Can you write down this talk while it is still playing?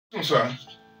Oh, sir.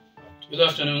 Good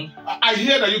afternoon. I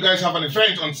hear that you guys have an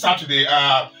event on Saturday.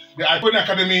 The Iponia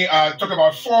Academy talk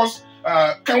about force.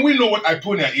 Can we know what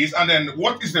Iponia is, and then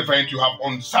what is the event you have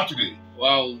on Saturday?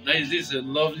 Wow, this is a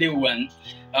lovely one.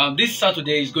 This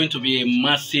Saturday is going to be a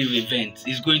massive event.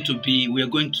 We are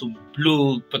going to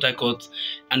blow Port Harcourt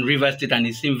and River State and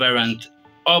its environment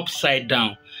upside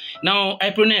down. Now,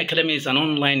 Iponia Academy is an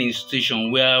online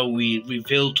institution where we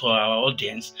reveal to our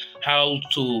audience how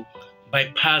to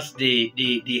bypass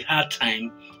the hard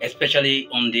time, especially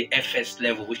on the FS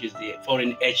level, which is the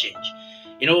foreign exchange.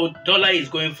 You know, dollar is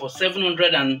going for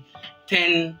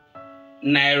 710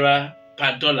 naira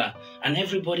per dollar, and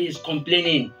everybody is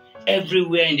complaining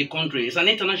everywhere in the country. It's an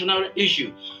international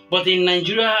issue, but in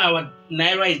Nigeria, our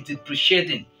naira is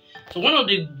depreciating. So one of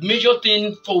the major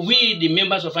things for we, the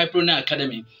members of Iponia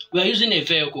Academy, we are using a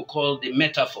vehicle called the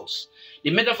Metaforce.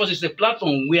 The Metaforce is a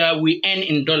platform where we earn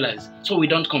in dollars, so we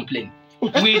don't complain.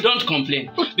 We don't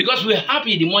complain because we're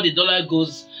happy. The more the dollar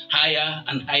goes higher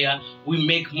and higher, we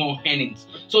make more earnings.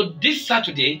 So this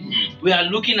Saturday, we are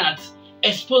looking at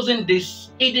exposing this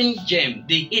hidden gem,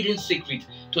 the hidden secret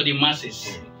to the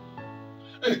masses.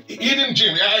 Hidden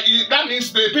gem. That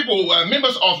means the people,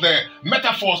 members of the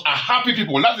Metaforce, are happy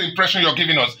people. That's the impression you're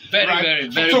giving us.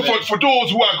 Very. So for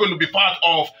those who are going to be part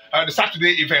of the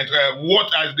Saturday event,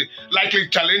 what are the likely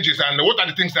challenges and what are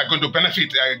the things that are going to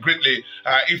benefit greatly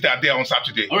if they are there on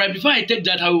Saturday? All right, before I take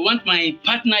that, I want my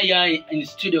partner here in the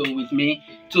studio with me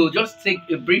to just take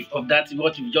a brief of that,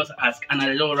 what you just asked, and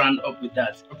I'll round up with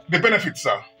that. The benefits,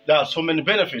 sir. There are so many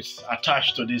benefits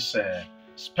attached to this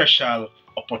special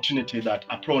opportunity that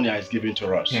Iponia is giving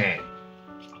to us.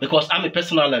 Because I'm a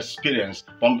personal experience.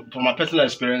 From my personal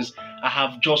experience, I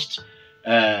have just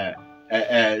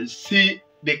see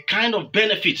the kind of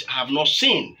benefits I have not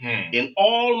seen in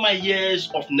all my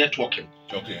years of networking.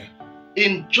 Okay.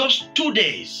 In just 2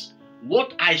 days,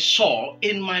 what I saw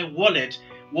in my wallet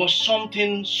was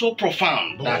something so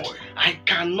profound that I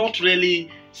cannot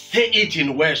really say it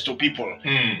in words to people.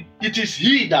 It is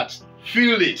he that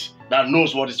feels it that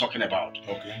knows what he's talking about.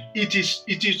 Okay.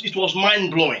 It was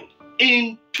mind-blowing.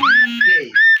 In 2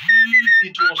 days,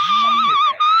 it was something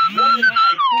else. Whatever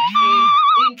I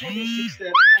put into the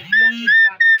system, I got it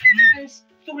back times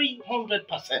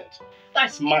 300%.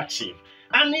 That's massive.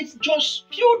 And it's just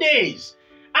few days.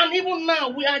 And even now,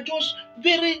 we are just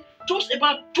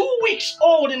about 2 weeks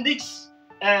old in this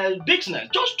business.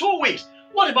 Just 2 weeks.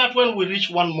 What about when we reach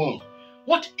 1 month?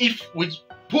 What if we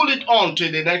pull it on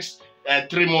to the next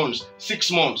 3 months,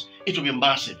 6 months? It will be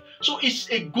massive. So it's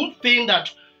a good thing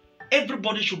that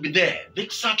everybody should be there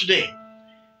this Saturday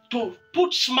to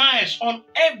put smiles on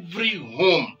every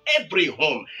home. Every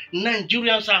home.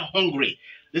 Nigerians are hungry.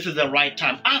 This is the right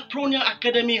time. Iponia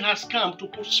Academy has come to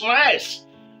put smiles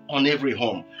on every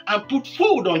home and put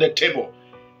food on the table.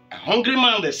 A hungry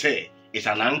man, they say, is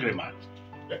an angry man.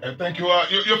 Thank you.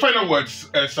 Your final words,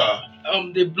 sir.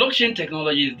 The blockchain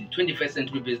technology is the 21st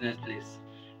century business place,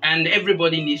 and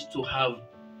everybody needs to have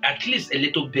at least a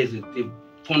little basic, the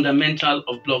fundamental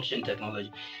of blockchain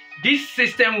technology. This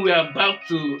system we are about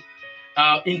to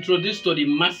introduce to the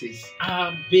masses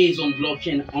are based on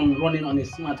blockchain, on running on a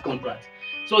smart contract.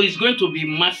 So it's going to be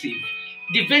massive.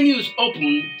 The venue is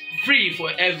open, free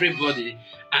for everybody,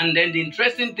 and then the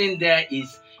interesting thing there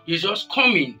is you just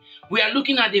come in. We are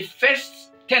looking at the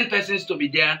first 10 persons to be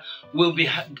there will be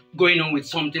going on with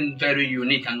something very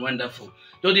unique and wonderful.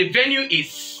 So the venue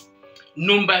is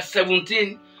number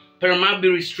 17,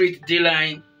 Permabiri Street,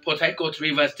 D-Line, Port Harcourt,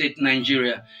 River State,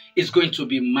 Nigeria. It's going to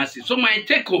be massive. So my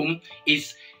take home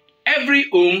is every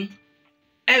home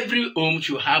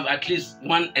should have at least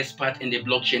one expert in the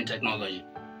blockchain technology.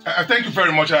 Thank you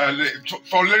very much.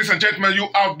 For ladies and gentlemen, you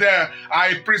out there,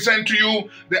 I present to you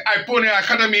the Iponia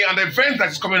Academy and the event that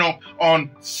is coming up on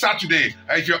Saturday.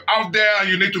 If you're out there and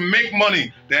you need to make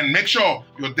money, then make sure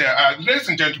you're there. Ladies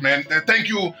and gentlemen, thank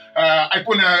you,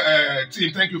 Iponia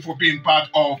team. Thank you for being part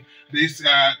of this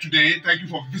today. Thank you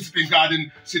for visiting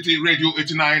Garden City Radio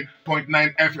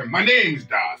 89.9 FM. My name is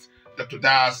Das, Dr.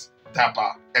 Das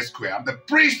Dapa Esquire. I'm the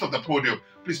priest of the podium.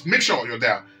 Please make sure you're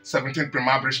there. 17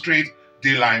 Permabiri Street,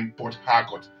 D-Line, Port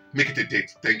Harcourt. Make it a date.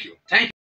 Thank you. Thank you.